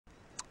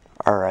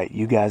Alright,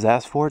 you guys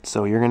asked for it,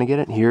 so you're gonna get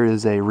it. Here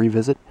is a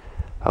revisit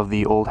of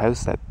the old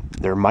house that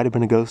there might have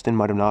been a ghost in,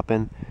 might have not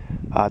been.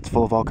 It's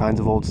full of all kinds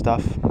of old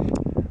stuff.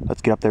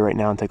 Let's get up there right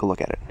now and take a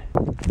look at it.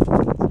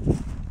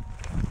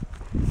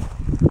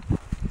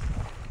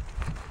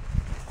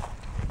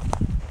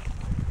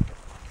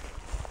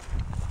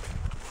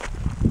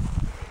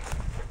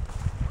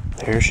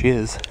 There she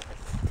is.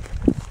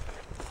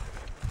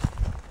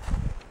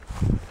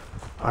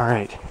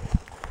 Alright,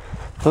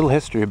 little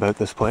history about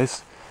this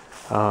place.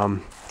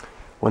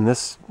 When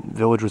this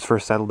village was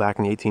first settled back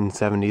in the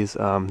 1870s,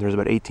 there was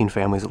about 18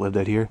 families that lived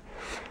out here.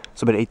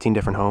 So about 18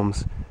 different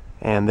homes.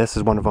 And this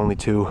is one of only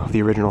 2 of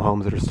the original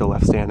homes that are still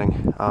left standing.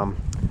 If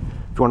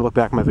you want to look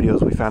back at my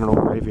videos, we found an old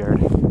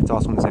graveyard. It's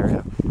also in this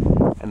area.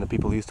 And the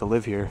people who used to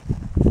live here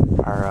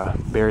are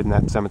buried in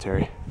that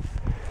cemetery.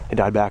 They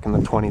died back in the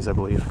 20s, I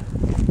believe.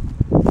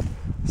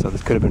 So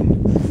this could have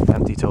been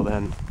empty till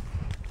then.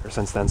 Or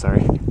since then,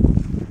 sorry.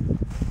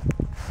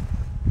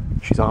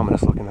 She's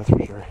ominous looking, that's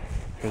for sure.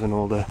 Here's an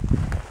old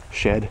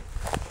shed.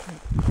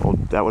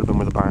 That would have been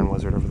where the barn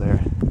was, right over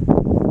there.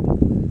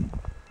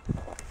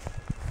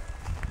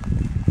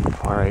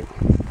 Alright,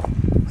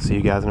 see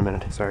you guys in a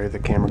minute. Sorry the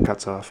camera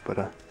cuts off,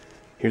 but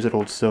here's that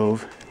old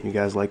stove you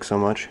guys like so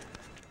much.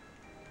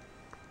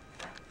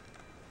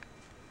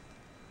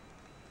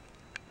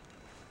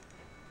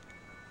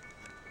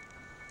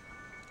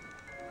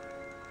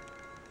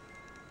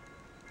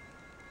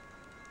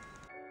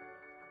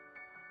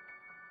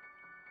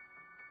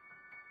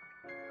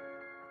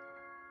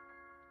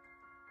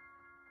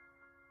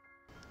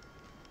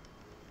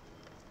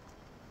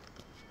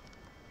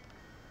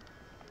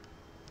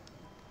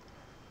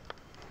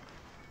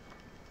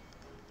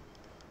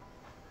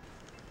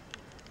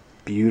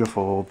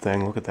 Beautiful old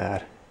thing, look at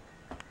that.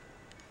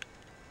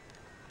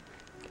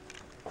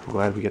 I'm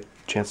glad we get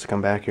a chance to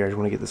come back here. I just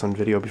want to get this on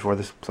video before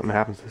something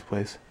happens to this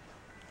place.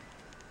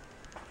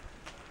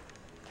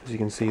 As you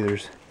can see,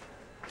 there's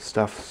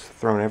stuff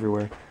thrown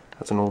everywhere.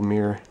 That's an old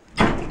mirror.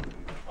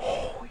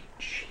 Holy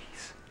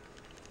jeez.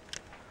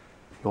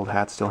 The old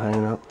hat's still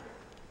hanging up.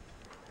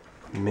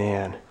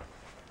 Man,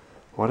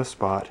 what a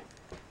spot.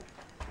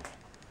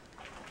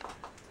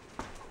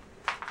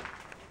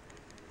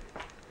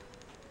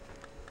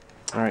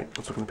 Alright,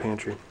 let's look in the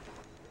pantry.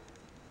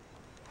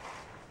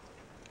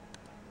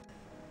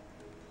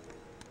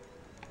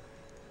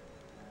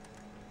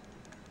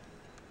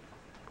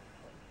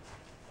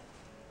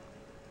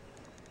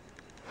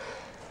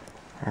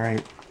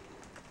 Alright,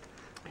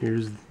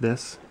 here's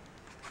this.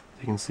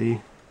 As you can see,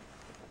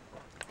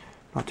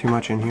 not too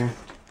much in here.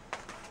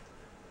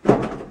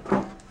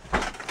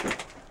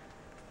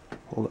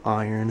 Old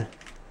iron,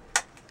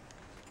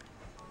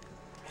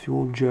 a few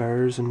old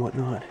jars and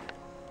whatnot.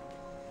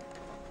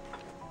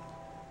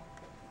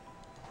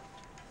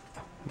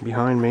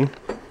 Behind me,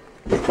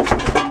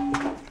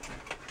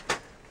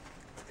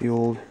 the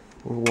old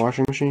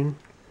washing machine.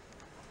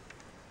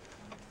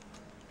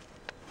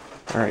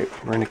 Alright,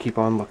 we're going to keep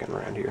on looking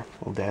around here.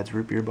 Old Dad's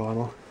root beer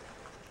bottle.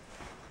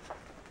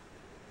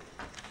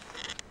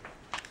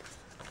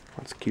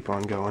 Let's keep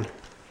on going.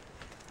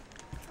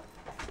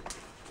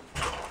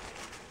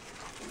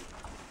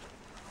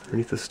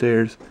 Underneath the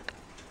stairs.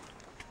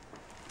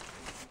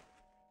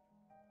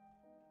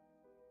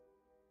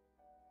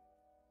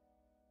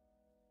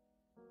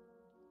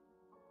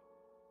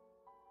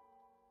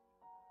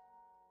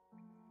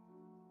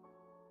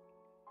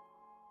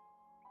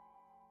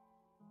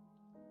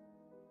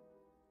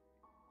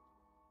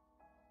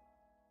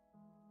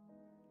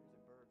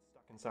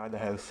 Inside the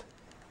house.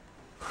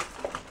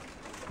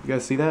 You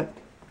guys see that?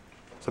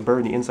 It's a bird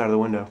in the inside of the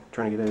window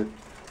trying to get out.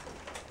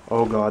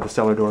 Oh god, the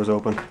cellar door is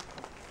open.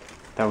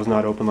 That was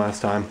not open last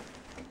time.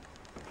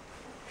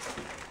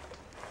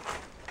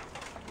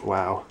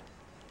 Wow.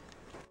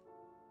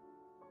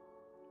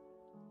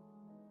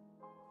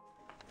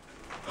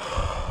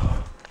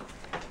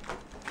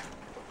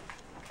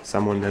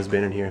 Someone has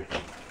been in here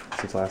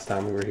since last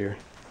time we were here.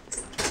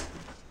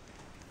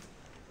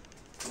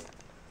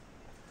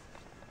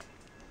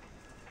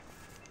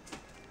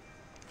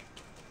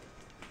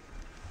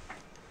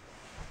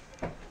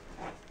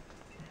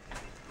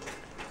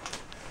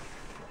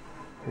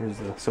 Here's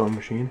the sewing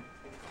machine.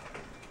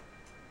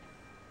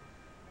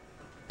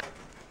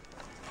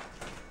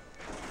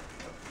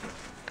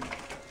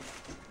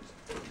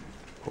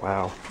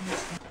 Wow.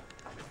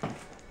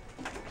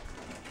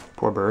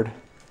 Poor bird.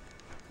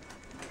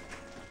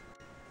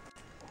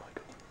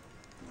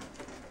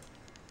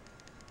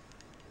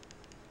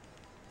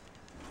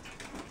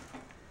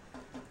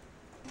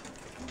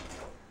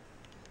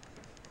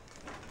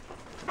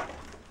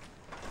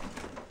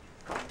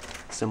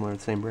 Similar to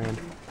the same brand.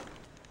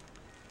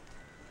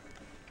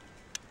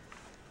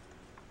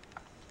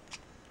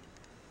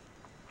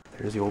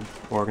 There's the old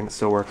organ that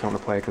still works. I don't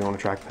want to play it because I don't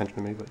want to attract attention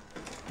to me, but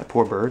that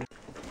poor bird.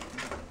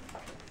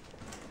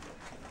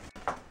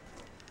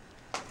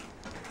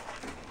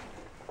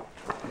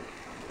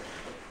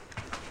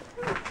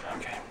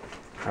 Okay,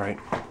 alright,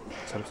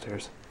 let's head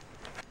upstairs.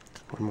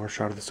 One more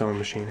shot of the sewing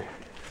machine.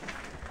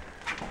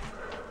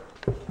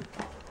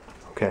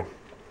 Okay.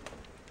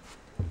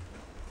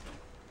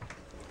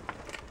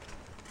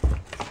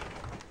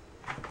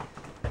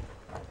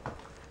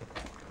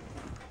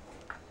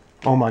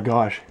 Oh my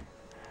gosh.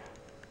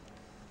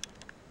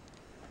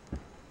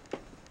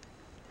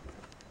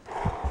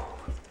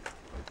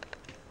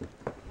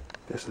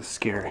 This is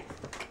scary.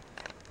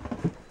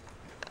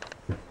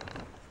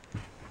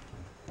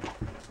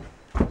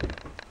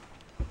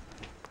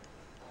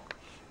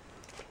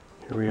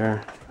 Here we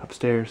are,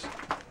 upstairs.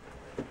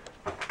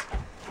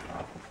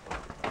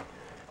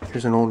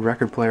 Here's an old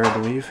record player, I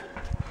believe.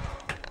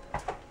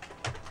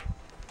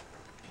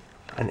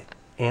 An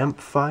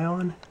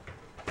Amphion?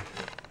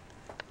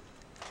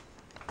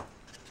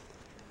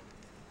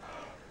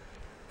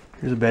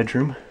 Here's a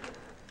bedroom.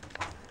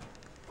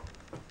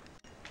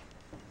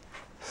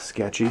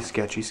 Sketchy,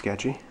 sketchy,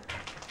 sketchy.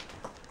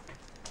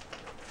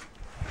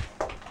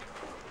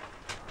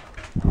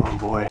 Oh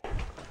boy.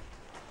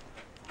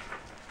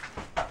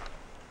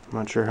 I'm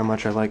not sure how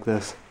much I like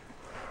this.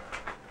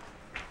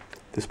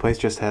 This place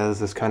just has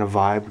this kind of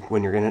vibe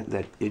when you're in it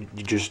that you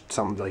just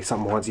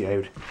something wants you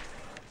out.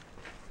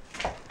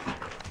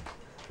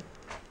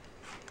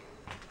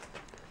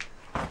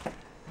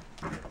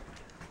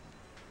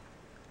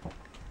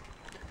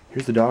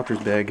 Here's the doctor's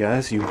bag,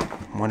 guys. You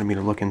wanted me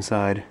to look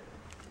inside.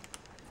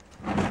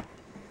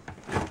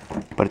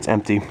 But it's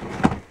empty.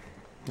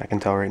 I can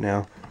tell right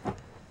now.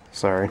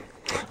 Sorry.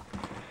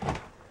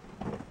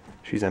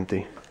 She's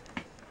empty.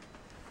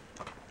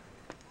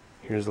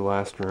 Here's the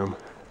last room.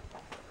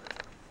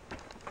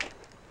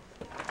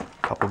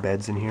 Couple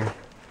beds in here.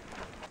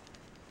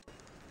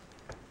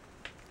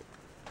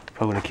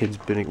 Probably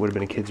would have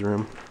been a kid's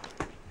room.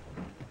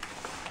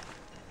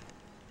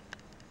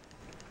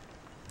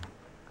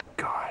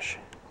 Gosh.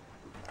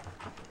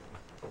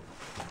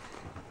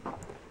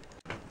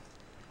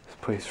 This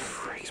place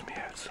freaks me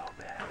out so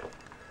bad.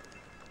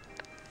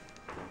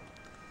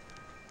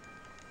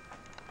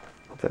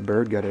 Hope that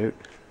bird got out.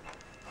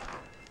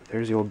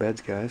 There's the old beds,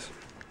 guys.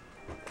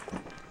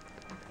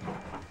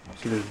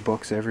 See, there's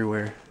books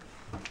everywhere.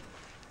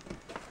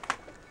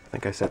 I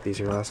think I set these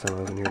here last time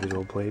I was in here, these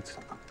old plates.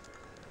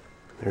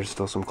 There's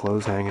still some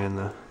clothes hanging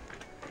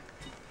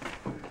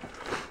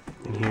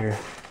in here.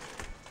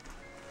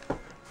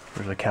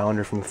 There's a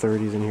calendar from the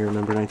 30s in here,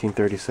 remember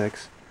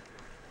 1936?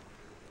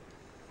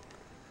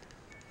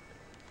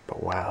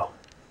 But wow.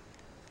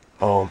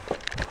 Oh.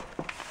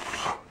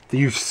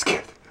 You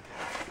scared.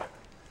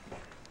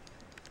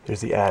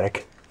 There's the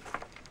attic.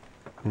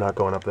 I'm not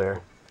going up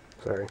there.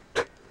 Sorry.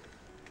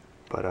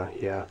 But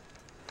yeah.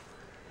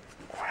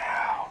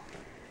 Wow.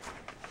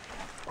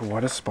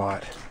 What a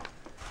spot.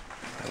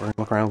 Right, we're gonna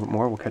look around a bit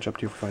more. We'll catch up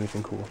to you if we find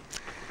anything cool.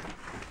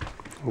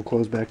 We'll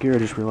close back here. I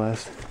just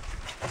realized.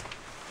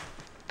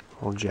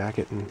 Old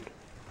jacket and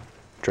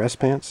dress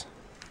pants.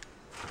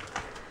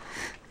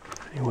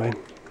 Anyway.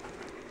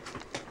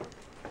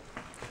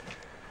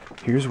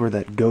 Here's where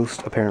that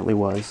ghost apparently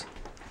was.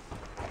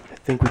 I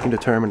think we can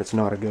determine it's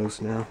not a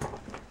ghost now.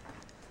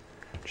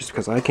 Just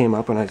because I came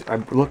up and I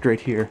looked right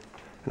here,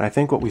 and I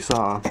think what we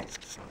saw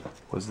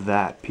was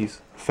that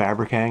piece of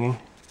fabric hanging.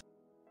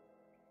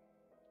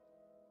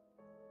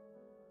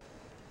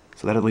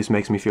 So that at least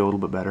makes me feel a little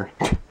bit better.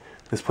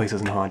 This place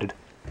isn't haunted.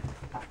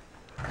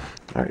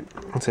 Alright,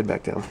 let's head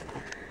back down.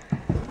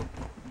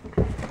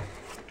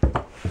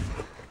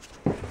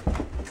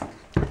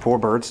 Poor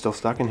bird's still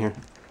stuck in here.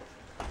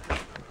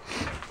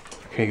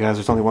 Okay guys,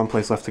 there's only one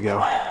place left to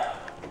go.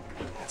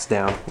 It's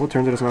down. Well, it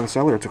turns out it's not a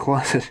cellar, it's a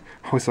closet.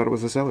 I always thought it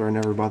was a cellar. I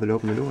never bothered to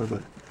open the door,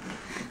 but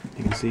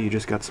you can see you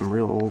just got some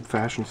real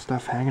old-fashioned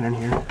stuff hanging in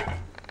here.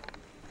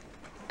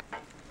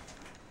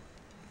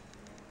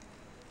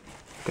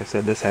 Like I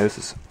said, this house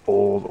is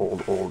old.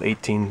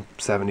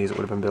 1870s it would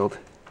have been built.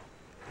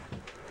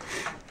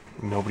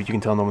 You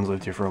can tell no one's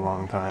lived here for a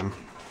long time.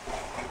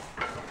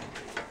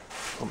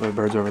 Oh, the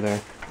bird's over there.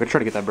 I'm gonna try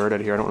to get that bird out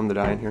of here. I don't want him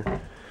to die in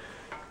here.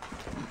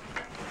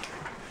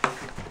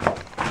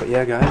 But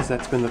yeah, guys,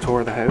 that's been the tour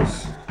of the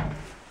house.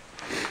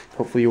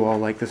 Hopefully you all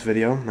like this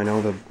video. I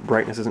know the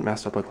brightness isn't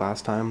messed up like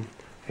last time.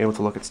 Able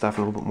to look at stuff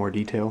in a little bit more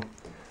detail.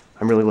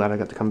 I'm really glad I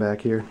got to come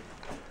back here.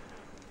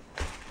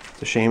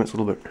 It's a shame it's a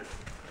little bit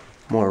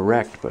more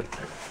wrecked, but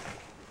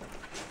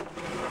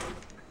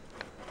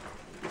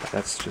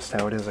that's just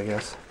how it is, I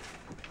guess.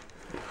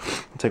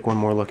 I'll take one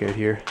more look out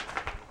here.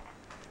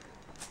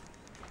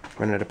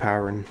 Running out of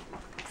power and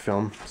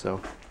film,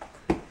 so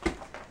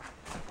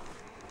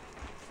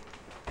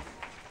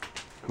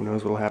who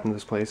knows what will happen to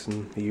this place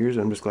in the years.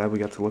 I'm just glad we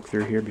got to look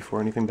through here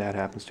before anything bad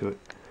happens to it.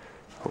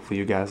 Hopefully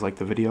you guys like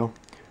the video,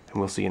 and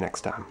we'll see you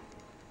next time.